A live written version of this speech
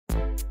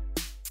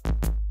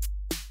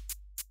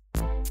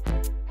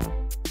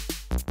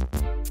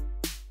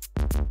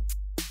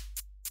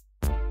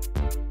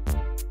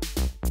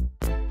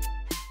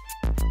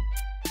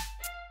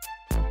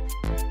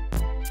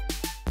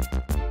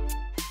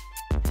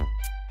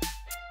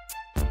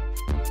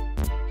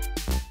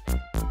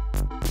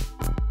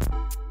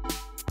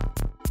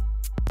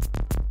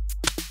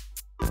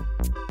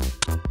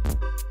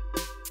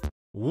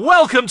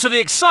Welcome to the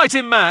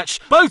exciting match.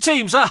 Both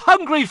teams are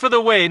hungry for the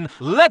win.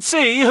 Let's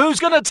see who's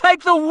going to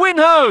take the win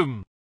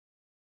home.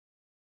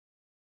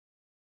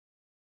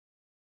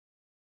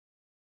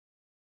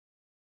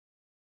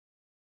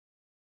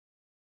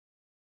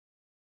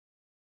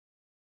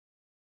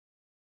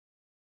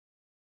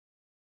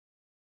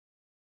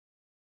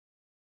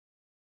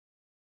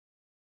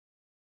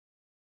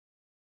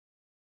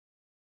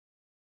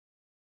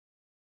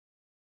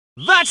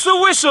 That's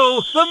the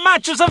whistle. The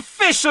match has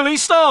officially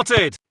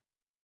started.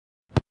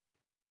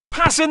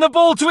 Passing the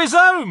ball to his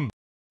own.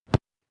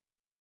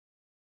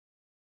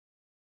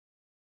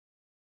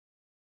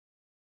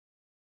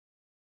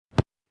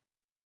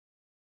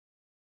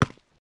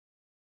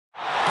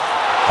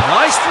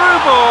 Nice through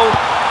ball.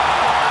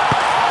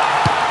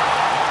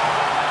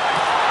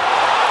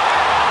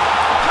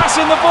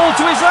 Passing the ball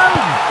to his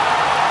own.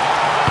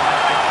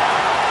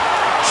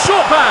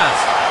 Short pass.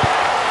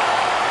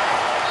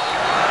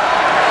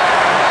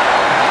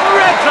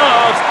 Red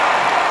card.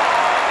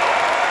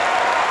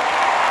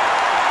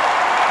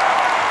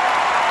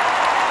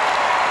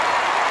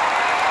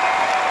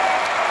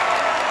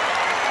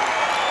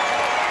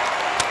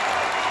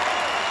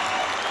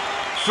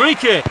 Free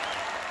kick.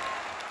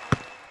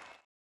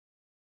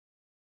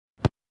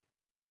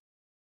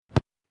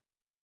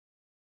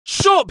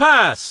 Short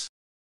pass.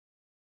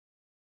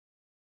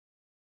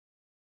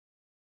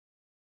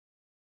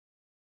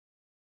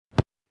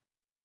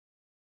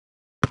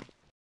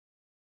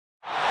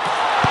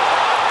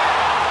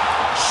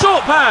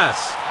 Short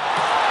pass.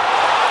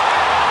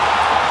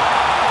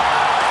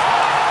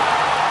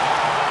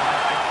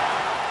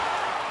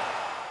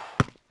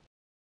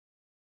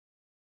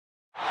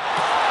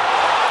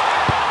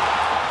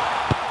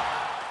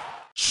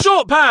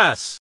 Short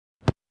pass.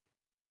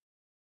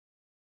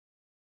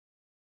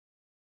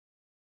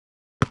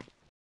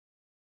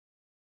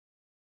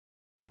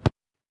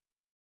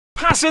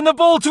 Passing the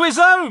ball to his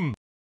own.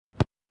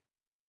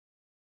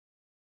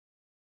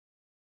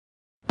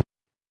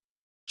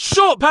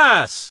 Short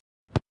pass.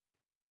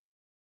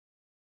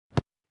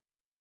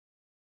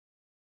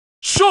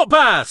 Short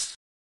pass.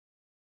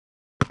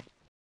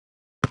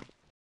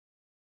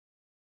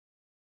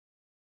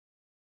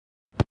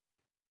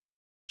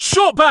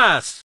 Short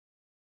pass.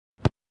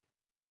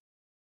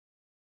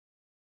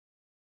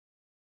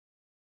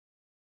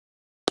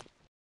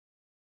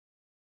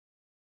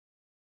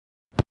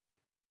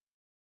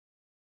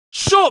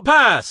 Short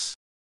pass.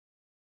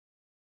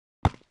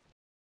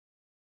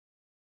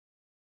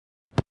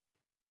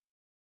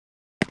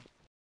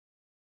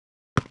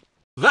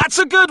 That's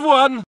a good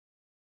one.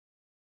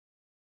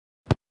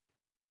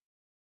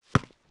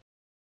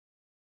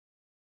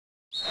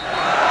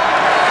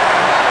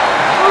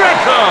 Red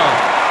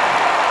card.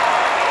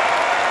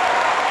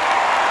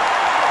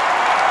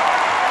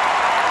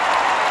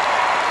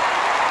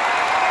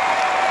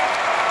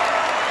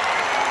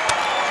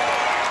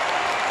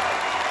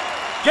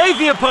 Gave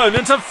the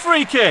opponent a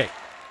free kick.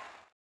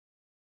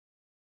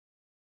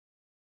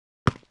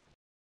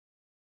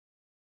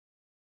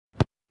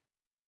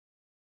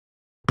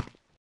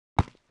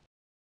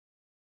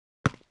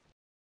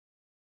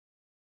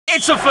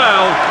 It's a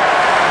foul.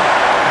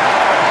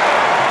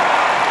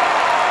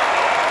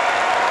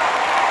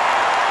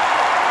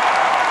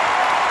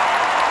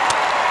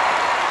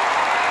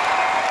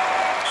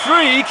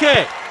 Free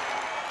kick.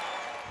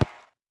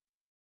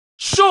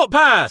 Short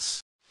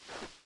pass.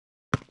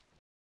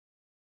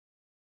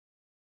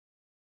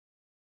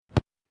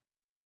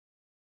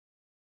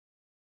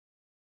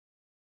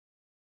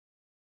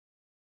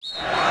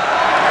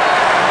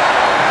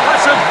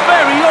 That's a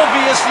very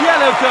obvious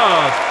yellow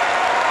card.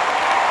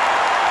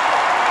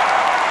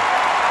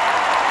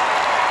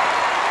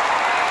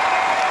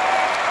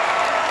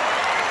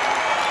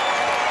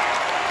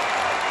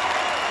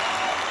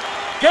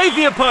 Gave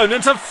the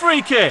opponent a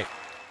free kick.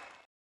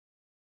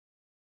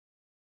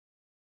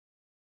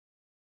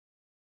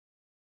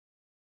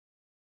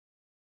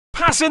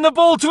 Passing the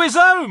ball to his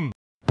own.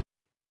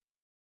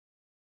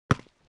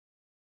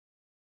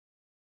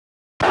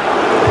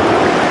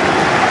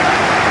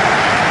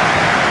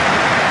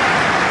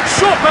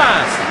 Short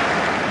pass.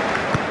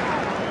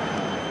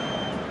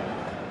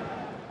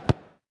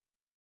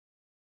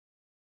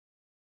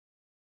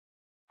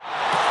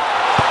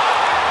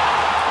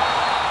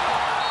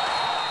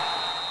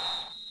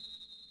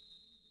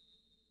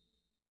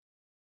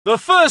 The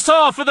first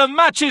half of the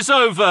match is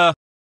over.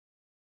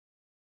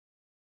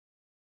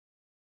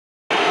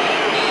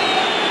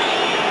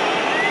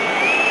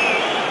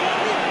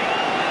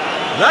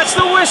 That's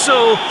the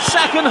whistle.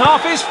 Second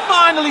half is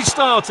finally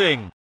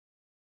starting.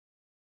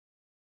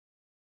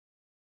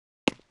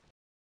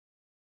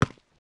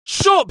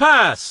 Short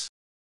pass.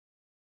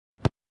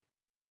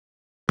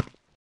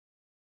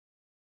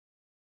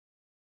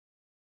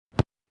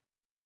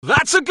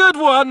 That's a good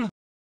one.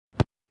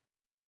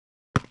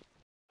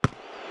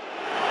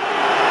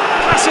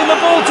 Passing the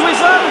ball to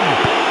his own.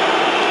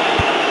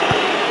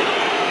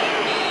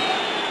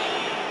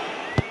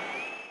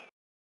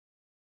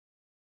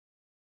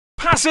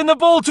 Passing the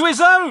ball to his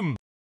own.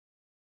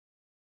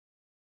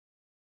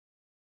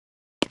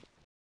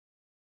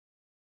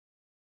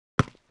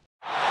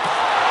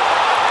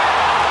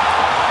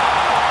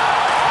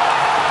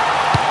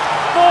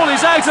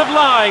 is out of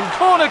line.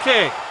 Corner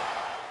kick.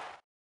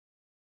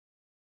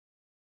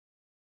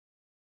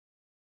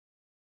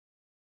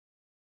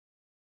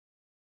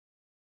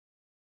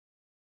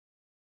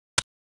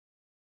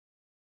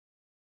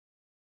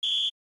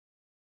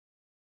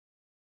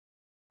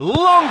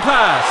 Long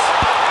pass.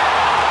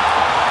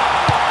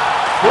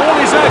 Ball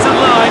is out of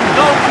line.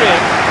 Goal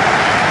kick.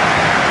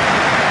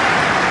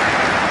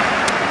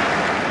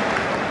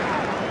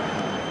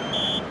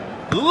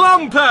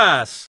 Long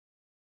pass.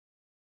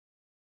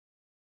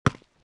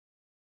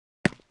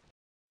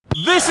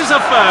 This is a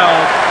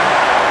foul.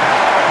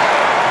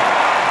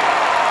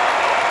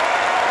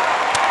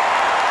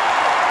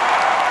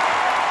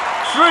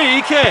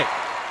 Free kick.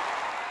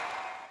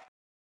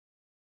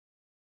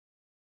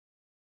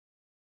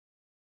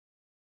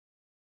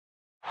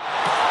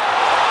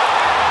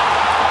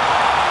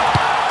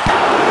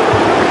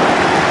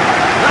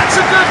 That's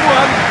a good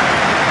one.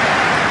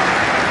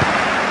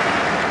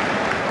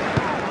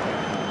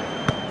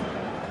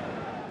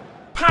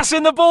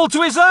 Passing the ball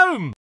to his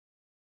own.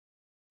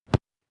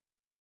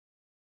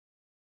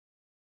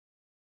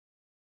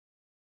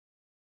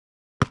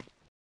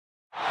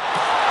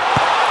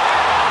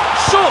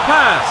 Short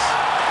pass.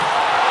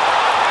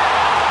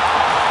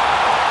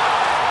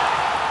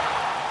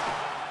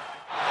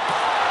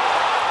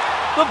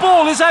 The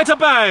ball is out of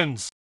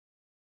bounds.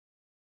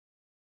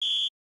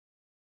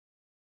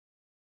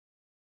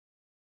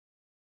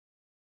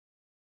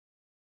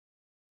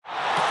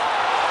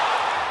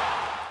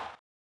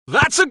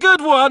 That's a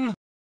good one.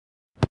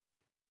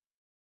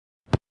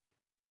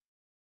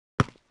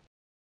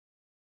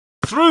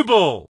 Through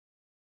ball.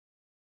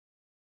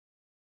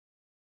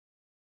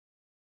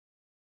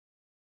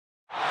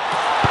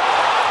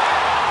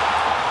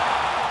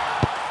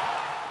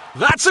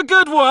 That's a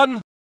good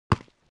one.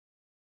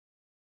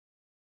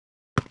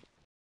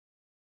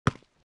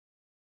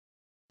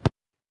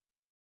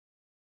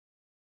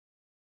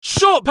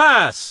 Short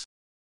pass.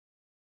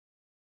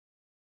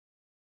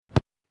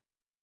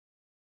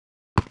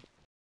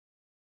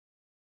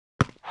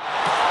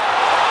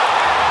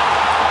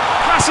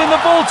 Passing the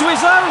ball to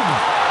his own.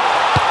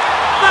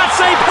 That's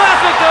a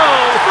perfect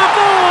goal. The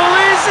ball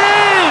is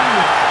in.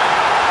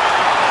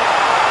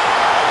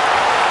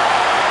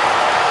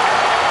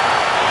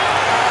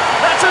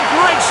 That's a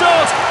great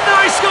shot.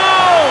 Nice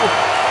goal.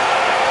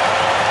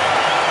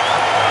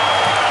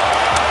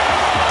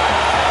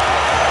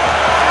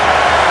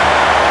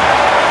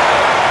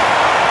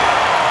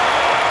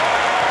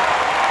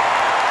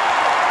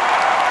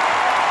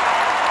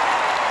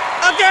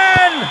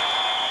 Again.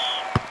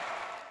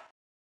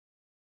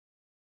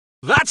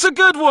 That's a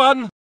good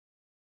one.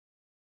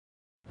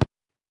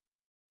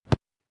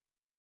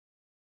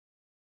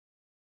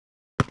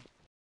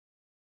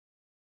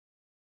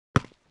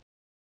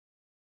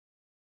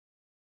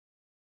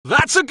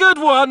 That's a good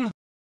one.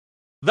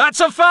 That's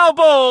a foul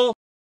ball.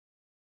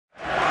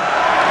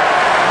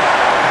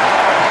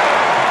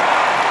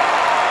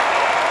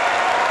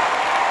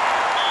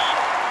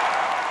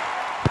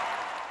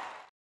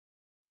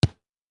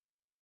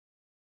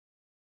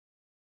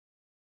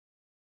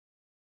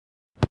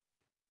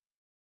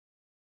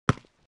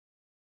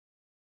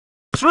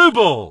 Through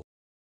ball.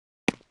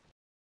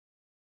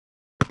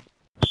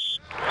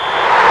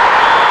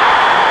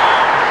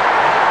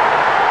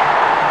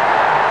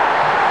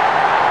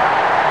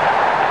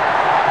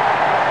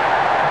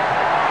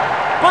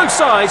 Both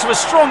sides were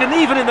strong and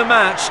even in the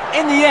match.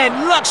 In the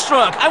end, luck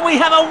struck and we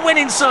have a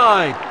winning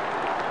side.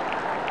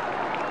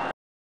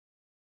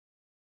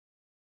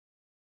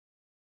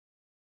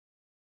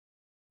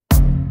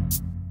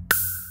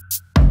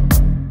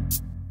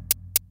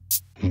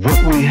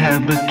 What we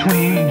have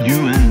between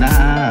you and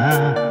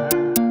I,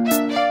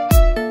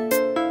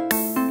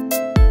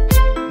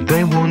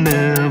 they will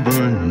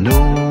never know.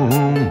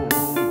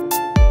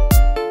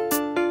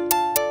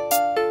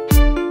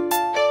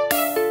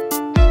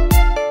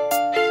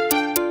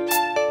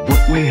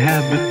 What we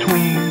have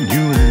between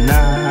you and I,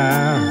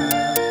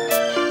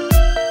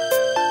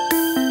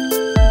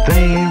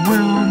 they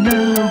will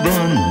never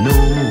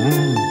know.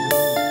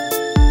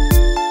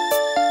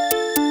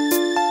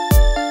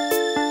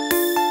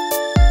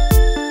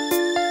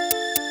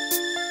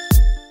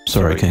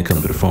 Sorry I can't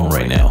come to the phone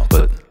right now,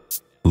 but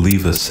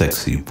leave a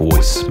sexy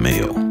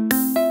voicemail.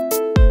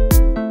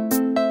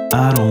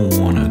 I don't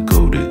wanna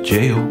go to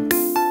jail.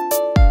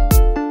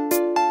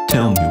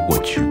 Tell me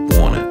what you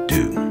wanna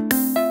do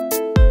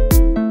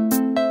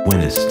when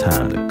it's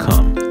time to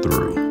come.